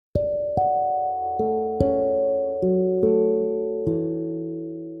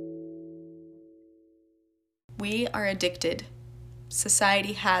are addicted.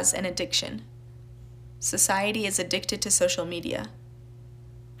 Society has an addiction. Society is addicted to social media.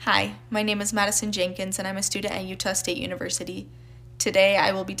 Hi, my name is Madison Jenkins, and I'm a student at Utah State University. Today,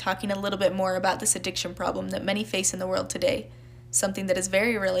 I will be talking a little bit more about this addiction problem that many face in the world today, something that is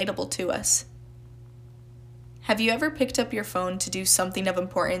very relatable to us. Have you ever picked up your phone to do something of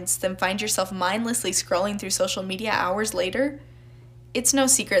importance, then find yourself mindlessly scrolling through social media hours later? It's no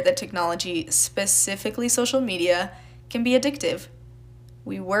secret that technology, specifically social media, can be addictive.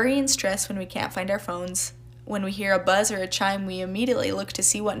 We worry and stress when we can't find our phones. When we hear a buzz or a chime, we immediately look to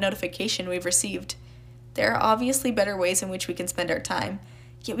see what notification we've received. There are obviously better ways in which we can spend our time,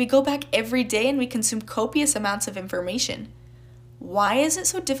 yet we go back every day and we consume copious amounts of information. Why is it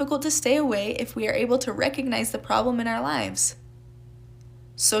so difficult to stay away if we are able to recognize the problem in our lives?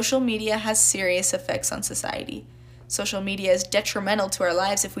 Social media has serious effects on society. Social media is detrimental to our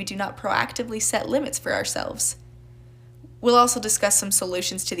lives if we do not proactively set limits for ourselves. We'll also discuss some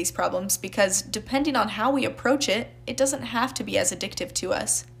solutions to these problems because, depending on how we approach it, it doesn't have to be as addictive to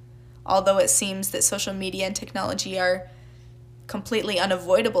us. Although it seems that social media and technology are completely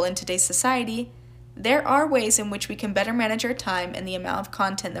unavoidable in today's society, there are ways in which we can better manage our time and the amount of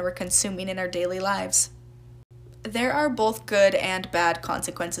content that we're consuming in our daily lives. There are both good and bad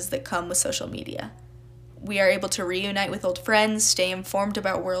consequences that come with social media. We are able to reunite with old friends, stay informed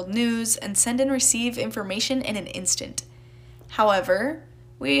about world news, and send and receive information in an instant. However,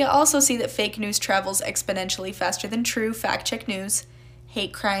 we also see that fake news travels exponentially faster than true fact-check news.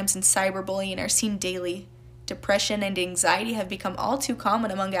 Hate crimes and cyberbullying are seen daily. Depression and anxiety have become all too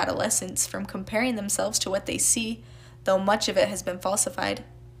common among adolescents from comparing themselves to what they see, though much of it has been falsified.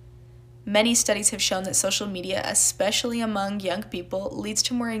 Many studies have shown that social media, especially among young people, leads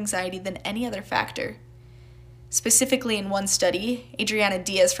to more anxiety than any other factor. Specifically in one study, Adriana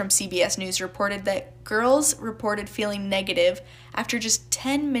Diaz from CBS News reported that girls reported feeling negative after just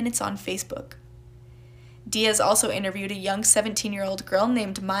 10 minutes on Facebook. Diaz also interviewed a young 17-year-old girl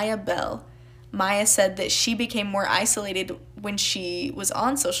named Maya Bell. Maya said that she became more isolated when she was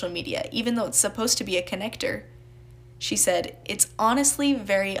on social media, even though it's supposed to be a connector. She said, "It's honestly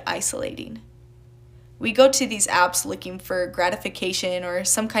very isolating." We go to these apps looking for gratification or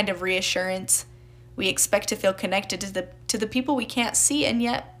some kind of reassurance. We expect to feel connected to the people we can't see, and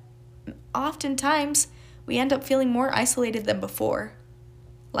yet, oftentimes, we end up feeling more isolated than before.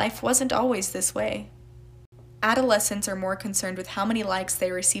 Life wasn't always this way. Adolescents are more concerned with how many likes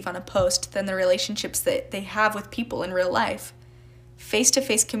they receive on a post than the relationships that they have with people in real life.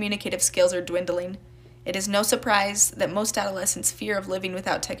 Face-to-face communicative skills are dwindling. It is no surprise that most adolescents fear of living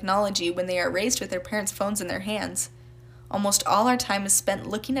without technology when they are raised with their parents' phones in their hands. Almost all our time is spent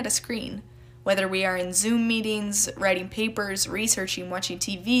looking at a screen. Whether we are in Zoom meetings, writing papers, researching, watching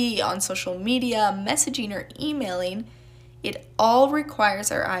TV, on social media, messaging, or emailing, it all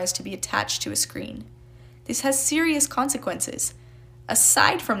requires our eyes to be attached to a screen. This has serious consequences.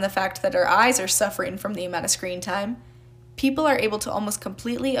 Aside from the fact that our eyes are suffering from the amount of screen time, people are able to almost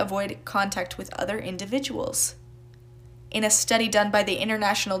completely avoid contact with other individuals. In a study done by the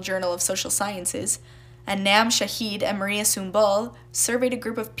International Journal of Social Sciences, Anam Shahid and Maria Sumbul surveyed a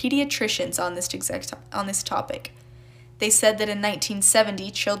group of pediatricians on this topic. They said that in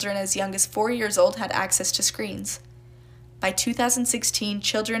 1970, children as young as 4 years old had access to screens. By 2016,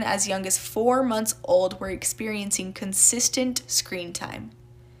 children as young as 4 months old were experiencing consistent screen time.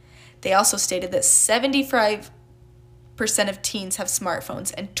 They also stated that 75% of teens have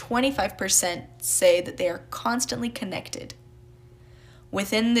smartphones and 25% say that they are constantly connected.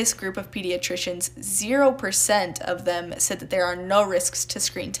 Within this group of pediatricians, 0% of them said that there are no risks to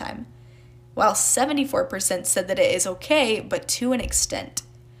screen time, while 74% said that it is okay, but to an extent.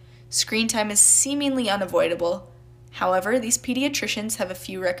 Screen time is seemingly unavoidable. However, these pediatricians have a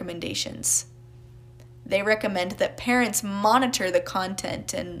few recommendations. They recommend that parents monitor the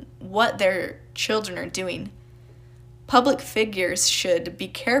content and what their children are doing. Public figures should be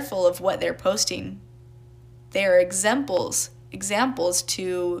careful of what they're posting. They are examples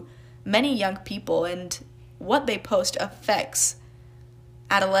to many young people, and what they post affects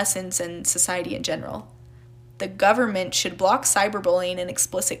adolescents and society in general. The government should block cyberbullying and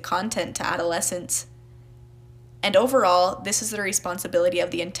explicit content to adolescents. And overall, this is the responsibility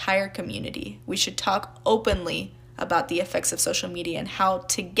of the entire community. We should talk openly about the effects of social media and how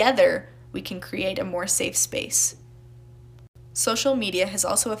together we can create a more safe space. Social media has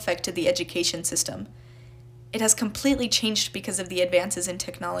also affected the education system. It has completely changed because of the advances in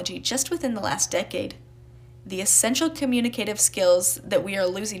technology just within the last decade. The essential communicative skills that we are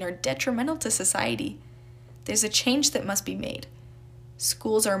losing are detrimental to society. There's a change that must be made.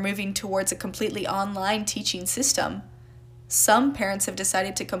 Schools are moving towards a completely online teaching system. Some parents have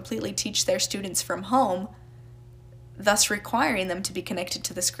decided to completely teach their students from home, thus requiring them to be connected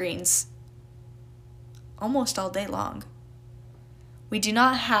to the screens almost all day long. We do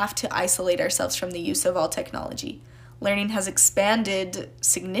not have to isolate ourselves from the use of all technology. Learning has expanded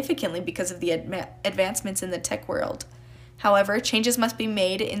significantly because of the advancements in the tech world. However, changes must be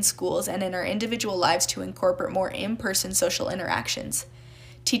made in schools and in our individual lives to incorporate more in-person social interactions.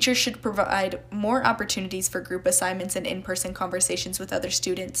 Teachers should provide more opportunities for group assignments and in-person conversations with other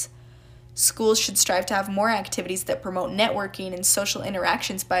students. Schools should strive to have more activities that promote networking and social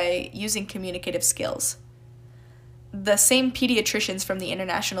interactions by using communicative skills. The same pediatricians from the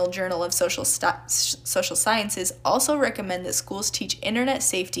International Journal of Social Sciences also recommend that schools teach internet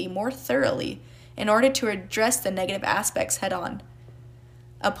safety more thoroughly in order to address the negative aspects head-on.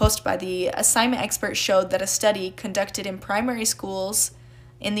 A post by the assignment expert showed that a study conducted in primary schools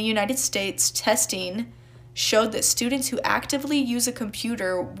in the United States testing showed that students who actively use a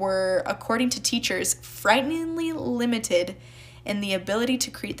computer were, according to teachers, frighteningly limited in the ability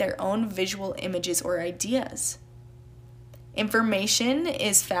to create their own visual images or ideas. Information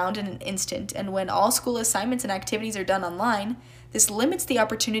is found in an instant, and when all school assignments and activities are done online, this limits the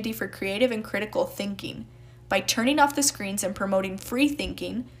opportunity for creative and critical thinking. By turning off the screens and promoting free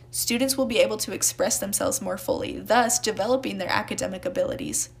thinking, students will be able to express themselves more fully, thus developing their academic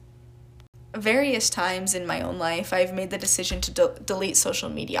abilities. Various times in my own life, I've made the decision to delete social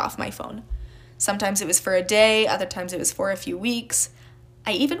media off my phone. Sometimes it was for a day, other times it was for a few weeks.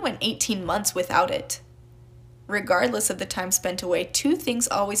 I even went 18 months without it. Regardless of the time spent away, two things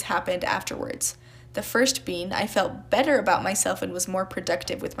always happened afterwards. The first being, I felt better about myself and was more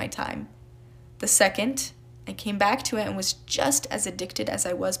productive with my time. The second, I came back to it and was just as addicted as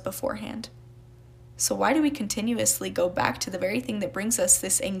I was beforehand. So why do we continuously go back to the very thing that brings us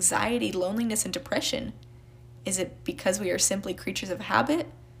this anxiety, loneliness, and depression? Is it because we are simply creatures of habit?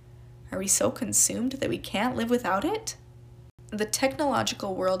 Are we so consumed that we can't live without it? The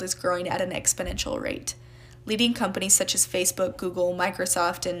technological world is growing at an exponential rate. Leading companies such as Facebook, Google,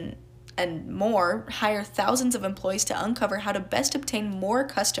 Microsoft, and more hire thousands of employees to uncover how to best obtain more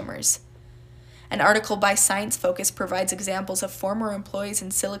customers. An article by Science Focus provides examples of former employees in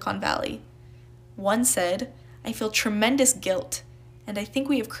Silicon Valley. One said, "I feel tremendous guilt, and I think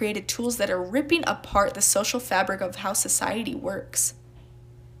we have created tools that are ripping apart the social fabric of how society works."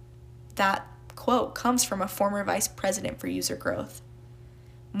 That quote comes from a former vice president for user growth.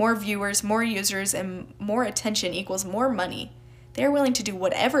 More viewers, more users, and more attention equals more money. They are willing to do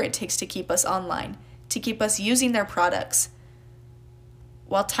whatever it takes to keep us online, to keep us using their products.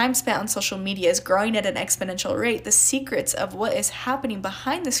 While time spent on social media is growing at an exponential rate, the secrets of what is happening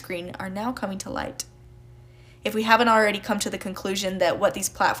behind the screen are now coming to light. If we haven't already come to the conclusion that what these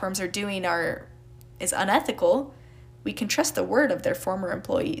platforms are doing is unethical, we can trust the word of their former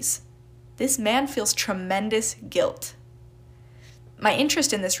employees. This man feels tremendous guilt. My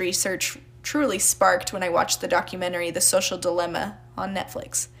interest in this research truly sparked when I watched the documentary The Social Dilemma on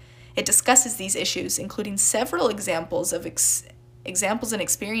Netflix. It discusses these issues, including several examples and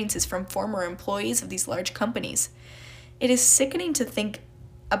experiences from former employees of these large companies. It is sickening to think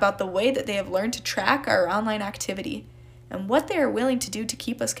about the way that they have learned to track our online activity and what they are willing to do to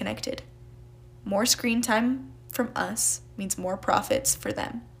keep us connected. More screen time from us means more profits for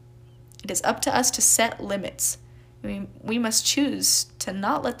them. It is up to us to set limits. We must choose to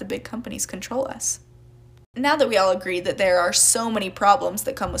not let the big companies control us. Now that we all agree that there are so many problems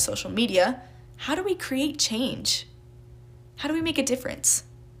that come with social media, how do we create change? How do we make a difference?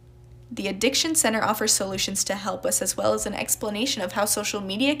 The Addiction Center offers solutions to help us, as well as an explanation of how social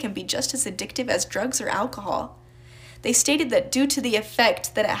media can be just as addictive as drugs or alcohol. They stated that due to the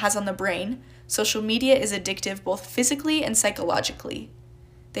effect that it has on the brain, social media is addictive both physically and psychologically.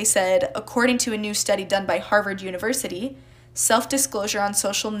 They said, according to a new study done by Harvard University, self-disclosure on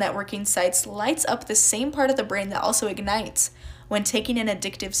social networking sites lights up the same part of the brain that also ignites when taking an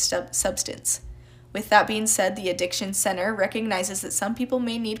addictive substance. With that being said, the Addiction Center recognizes that some people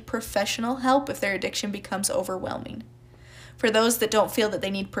may need professional help if their addiction becomes overwhelming. For those that don't feel that they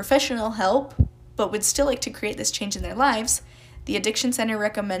need professional help, but would still like to create this change in their lives, the Addiction Center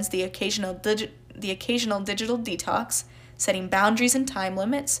recommends the occasional digital detox, setting boundaries and time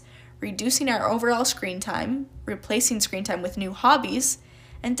limits, reducing our overall screen time, replacing screen time with new hobbies,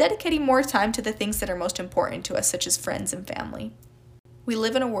 and dedicating more time to the things that are most important to us, such as friends and family. We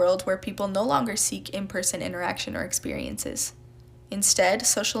live in a world where people no longer seek in-person interaction or experiences. Instead,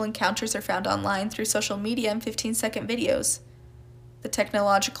 social encounters are found online through social media and 15-second videos. The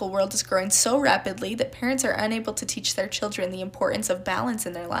technological world is growing so rapidly that parents are unable to teach their children the importance of balance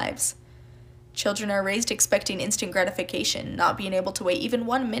in their lives. Children are raised expecting instant gratification, not being able to wait even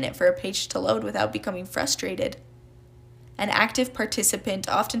 1 minute for a page to load without becoming frustrated. An active participant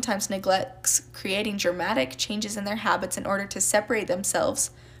oftentimes neglects creating dramatic changes in their habits in order to separate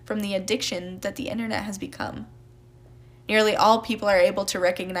themselves from the addiction that the internet has become. Nearly all people are able to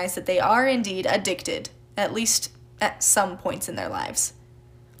recognize that they are indeed addicted, at least at some points in their lives.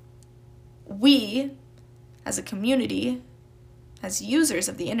 We, as a community, as users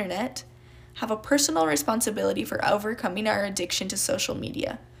of the internet, have a personal responsibility for overcoming our addiction to social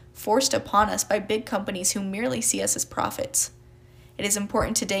media, forced upon us by big companies who merely see us as profits. It is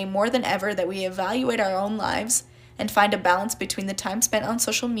important today more than ever that we evaluate our own lives and find a balance between the time spent on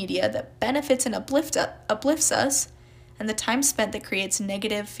social media that benefits and uplifts us and the time spent that creates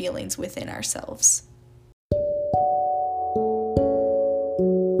negative feelings within ourselves.